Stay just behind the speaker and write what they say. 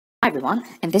Hi everyone,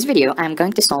 in this video I am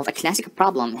going to solve a classic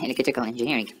problem in electrical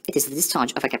engineering. It is the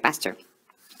discharge of a capacitor.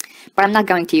 But I'm not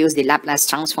going to use the Laplace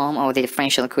transform or the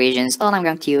differential equations. All I'm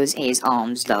going to use is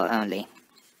Ohm's law only.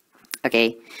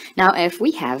 Okay, now if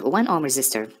we have 1 ohm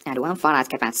resistor and 1 farad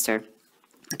capacitor,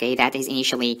 okay, that is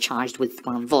initially charged with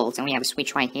 1 volt, and we have a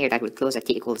switch right here that will close at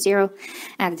t equals 0,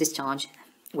 and the discharge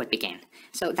would begin.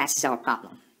 So that's our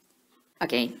problem.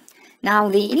 Okay, now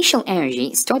the initial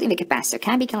energy stored in the capacitor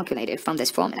can be calculated from this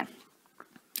formula.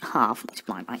 Half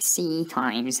multiplied by C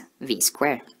times V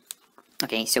squared.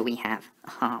 Okay, so we have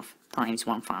half times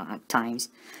 1 farad times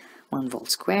 1 volt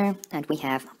square, and we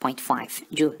have 0.5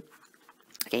 joule.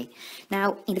 Okay,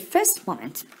 now in the first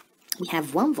moment, we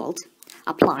have 1 volt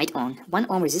applied on 1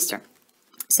 ohm resistor.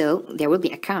 So there will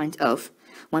be a current of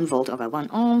 1 volt over 1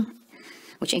 ohm,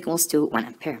 which equals to 1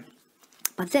 ampere.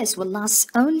 But this will last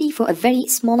only for a very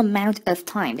small amount of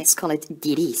time. Let's call it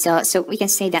dt. So we can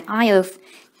say that I of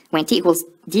when t equals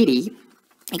dt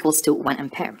equals to 1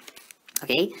 ampere.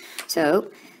 Okay, so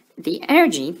the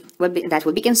energy that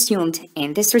will be consumed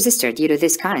in this resistor due to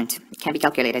this current can be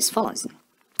calculated as follows.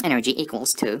 Energy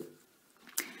equals to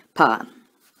power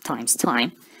times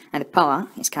time, and the power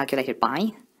is calculated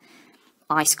by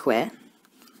I square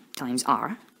times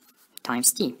R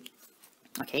times T.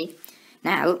 Okay,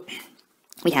 now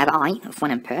we have I of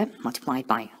 1 ampere multiplied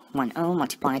by 1 ohm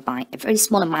multiplied by a very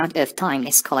small amount of time.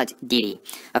 Let's call it dt.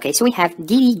 Okay, so we have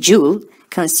dt joule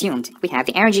consumed. We have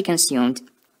the energy consumed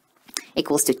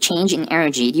equals to change in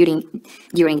energy during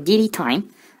dt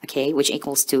time, okay, which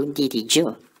equals to dt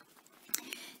joule.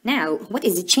 Now, what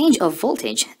is the change of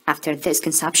voltage after this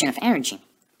consumption of energy?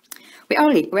 We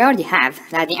already have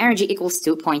that the energy equals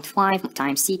to 0.5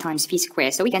 times C times V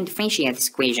squared, so we can differentiate this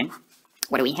equation.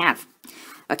 What do we have?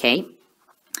 Okay,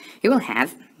 you will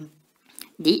have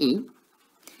dE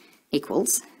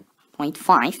equals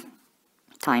 0.5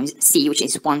 times C, which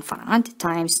is 1 farad,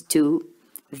 times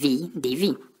 2V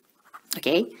dV.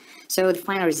 Okay, so the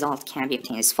final result can be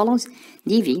obtained as follows.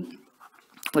 dV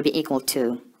will be equal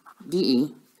to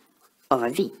dE over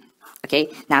V. Okay,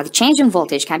 now the change in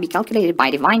voltage can be calculated by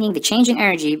dividing the change in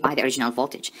energy by the original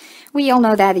voltage. We all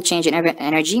know that the change in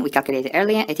energy we calculated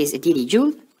earlier, it is a dt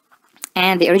joule,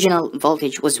 and the original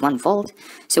voltage was 1 volt,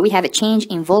 so we have a change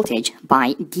in voltage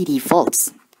by dt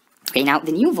volts. Okay, now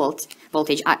the new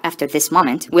voltage after this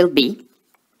moment will be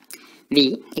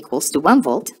V equals to 1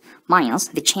 volt minus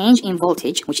the change in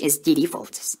voltage, which is dt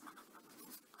volts.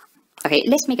 Okay,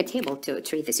 let's make a table to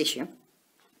treat this issue.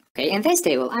 Okay, in this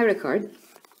table I record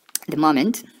the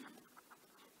moment,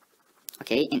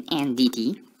 okay, in N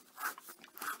dt,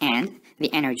 and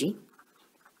the energy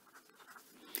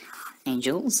in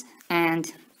joules,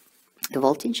 and the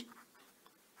voltage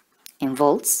in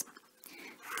volts,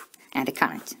 and the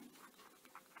current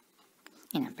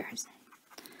in amperes.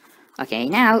 Okay,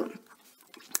 now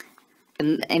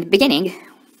in the beginning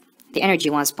the energy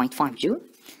was 0.5 joule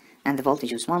and the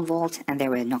voltage was 1 volt and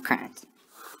there were no current.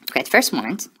 Okay, at first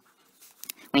moment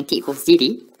when t equals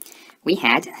dt, we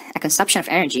had a consumption of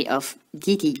energy of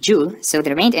dt joule, so the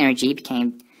remained energy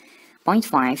became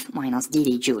 0.5 minus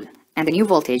dt joule, and the new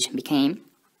voltage became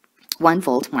 1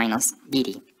 volt minus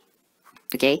dt.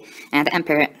 Okay, and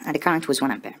the current was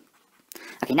 1 ampere.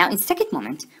 Okay, now in the second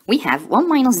moment we have 1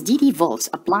 minus dt volts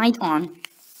applied on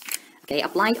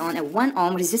a 1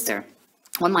 ohm resistor.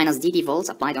 1 minus dt volts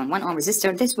applied on 1 ohm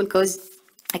resistor. This will cause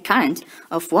a current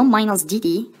of 1 minus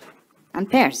dt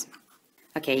amperes.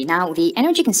 Okay, now the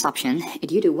energy consumption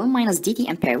due to 1 minus dt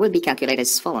ampere will be calculated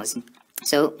as follows.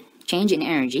 So change in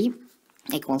energy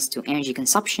equals to energy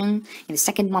consumption in the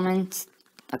second moment,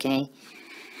 okay,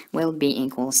 will be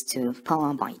equals to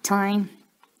power by time.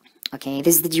 Okay,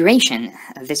 this is the duration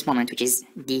of this moment, which is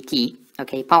dt.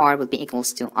 Okay, power will be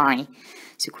equals to I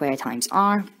square times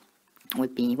R,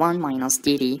 would be 1 minus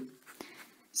dt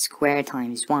square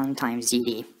times 1 times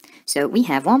dt. So we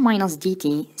have 1 minus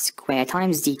dt square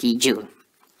times dt joule.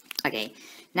 Okay,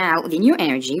 now the new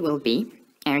energy will be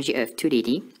energy of 2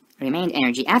 dt. Remained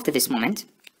energy after this moment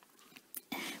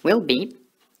will be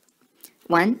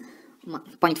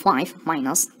 1.5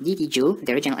 minus dt joule,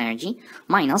 the original energy,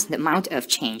 minus the amount of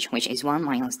change, which is 1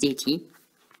 minus dt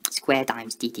square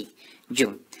times dt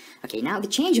joule. Okay, now the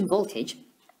change in voltage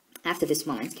after this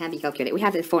moment can be calculated. We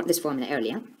have this formula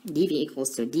earlier, dV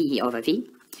equals to dE over V.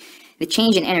 The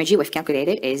change in energy we've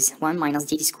calculated is 1 minus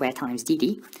dt square times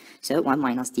dt, so 1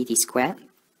 minus dt square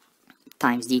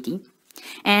times dt,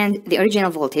 and the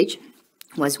original voltage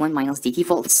was 1 minus dt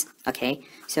volts. Okay,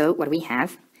 so what we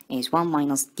have is 1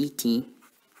 minus dt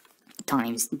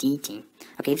times dt.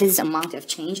 Okay, this is the amount of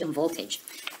change in voltage.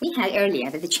 We had earlier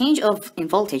that the change in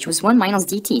voltage was 1 minus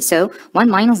dt, so 1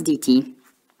 minus dt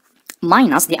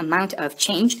minus the amount of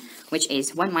change, which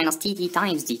is 1 minus dt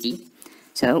times dt.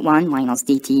 So 1 minus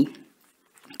dt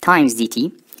times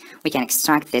dt. We can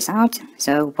extract this out.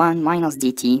 So 1 minus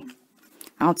dt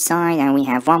outside, and we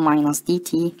have 1 minus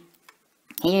dt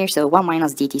here. So 1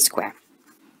 minus dt square.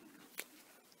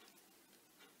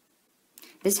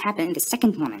 This happened in the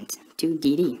second moment, 2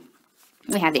 dt.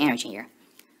 We have the energy here.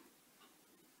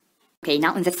 Okay,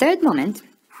 now in the third moment,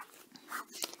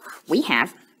 we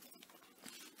have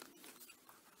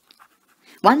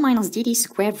 1 minus dt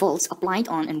square volts applied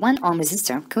on a 1 ohm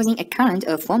resistor, causing a current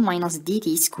of 1 minus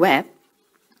dt square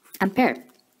ampere.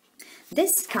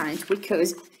 This current will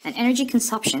cause an energy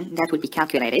consumption that will be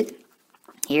calculated.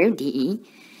 Here, dE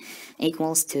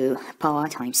equals to power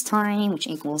times time, which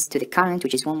equals to the current,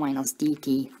 which is 1 minus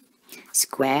dt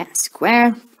square,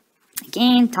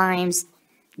 again, times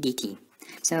dt.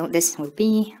 So this will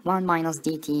be 1 minus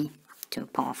dt to the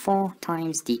power 4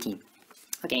 times dt.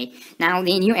 Okay, now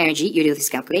the new energy, you do this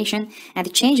calculation, and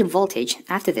the change in voltage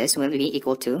after this will be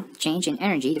equal to change in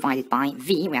energy divided by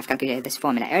V. We have calculated this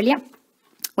formula earlier,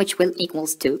 which will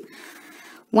equals to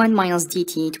 1 minus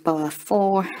dt to power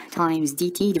 4 times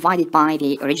dt divided by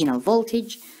the original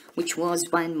voltage, which was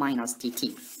 1 minus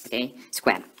dt, okay,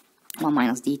 square. 1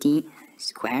 minus dt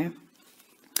square.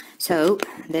 So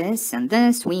this and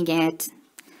this, we get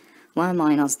 1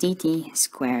 minus dt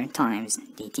square times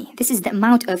dt. This is the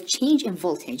amount of change in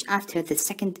voltage after the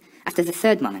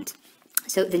third moment.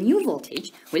 So the new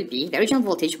voltage will be the original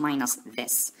voltage minus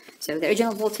this. So the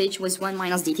original voltage was 1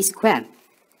 minus dt square.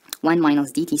 1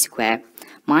 minus dt square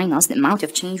minus the amount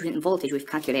of change in voltage we've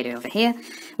calculated over here,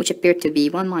 which appeared to be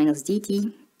 1 minus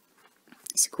dt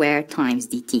square times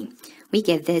dt. We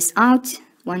get this out,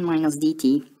 1 minus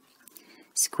dt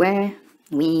square.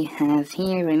 We have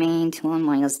here remained 1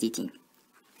 minus dt.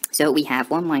 So we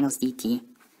have 1 minus dt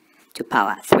to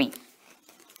power 3.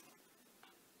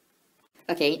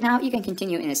 Okay, now you can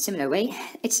continue in a similar way.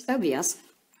 It's obvious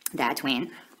that when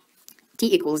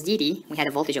t equals dt, we had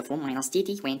a voltage of 1 minus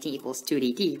dt. When t equals 2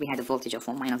 dt, we had a voltage of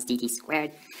 1 minus dt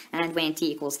squared. And when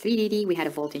t equals 3 dt, we had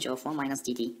a voltage of 1 minus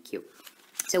dt cubed.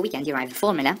 So we can derive the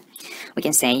formula. We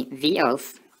can say v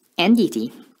of n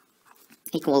dt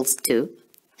equals to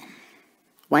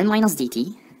 1 minus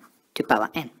dt to power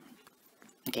n.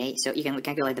 Okay, so you can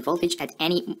calculate the voltage at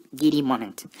any dt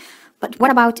moment. But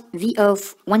what about v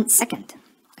of 1 second?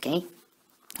 Okay,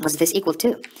 what's this equal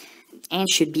to? And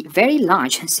should be very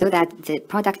large so that the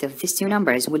product of these two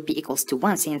numbers would be equals to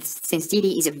 1, since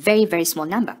dt is a very, very small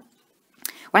number.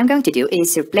 What I'm going to do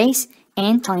is replace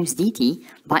n times dt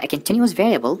by a continuous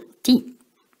variable t.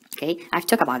 Okay, I've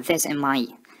talked about this in my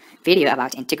video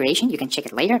about integration. You can check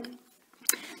it later.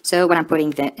 So what I'm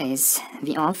putting there is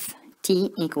v of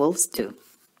t equals to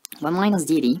 1 minus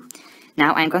dt.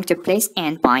 Now I'm going to replace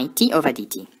n by t over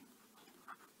dt.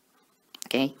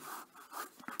 Okay,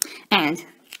 and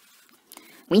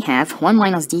we have 1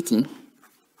 minus dt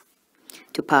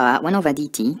to power 1 over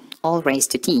dt all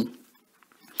raised to t.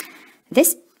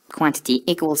 This quantity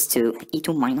equals to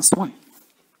e2 minus 1.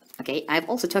 Okay, I've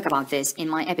also talked about this in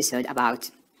my episode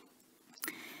about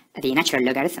the natural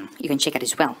logarithm. You can check it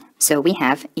as well. So we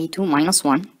have e2 minus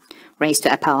 1 raised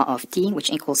to a power of t, which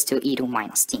equals to e2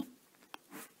 minus t.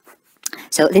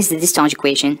 So this is the discharge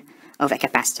equation of a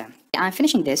capacitor. I'm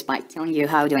finishing this by telling you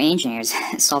how the engineers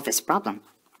solve this problem.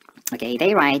 Okay,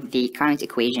 they write the current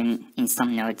equation in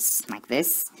some notes like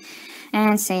this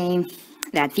and say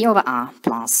that v over r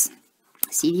plus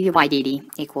c dv by dt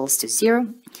equals to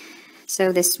 0.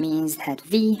 So this means that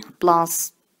v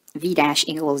plus v dash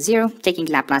equals 0. Taking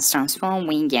Laplace transform,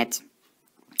 we get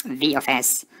v of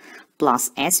s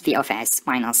plus s, v of s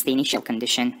minus the initial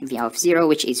condition v of 0,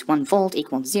 which is 1 volt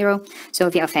equals 0. So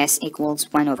v of s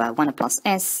equals 1 over 1 plus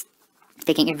s.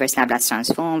 Taking inverse Laplace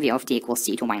transform, v of t equals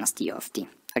c2 minus t of t.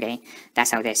 Okay,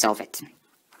 that's how they solve it.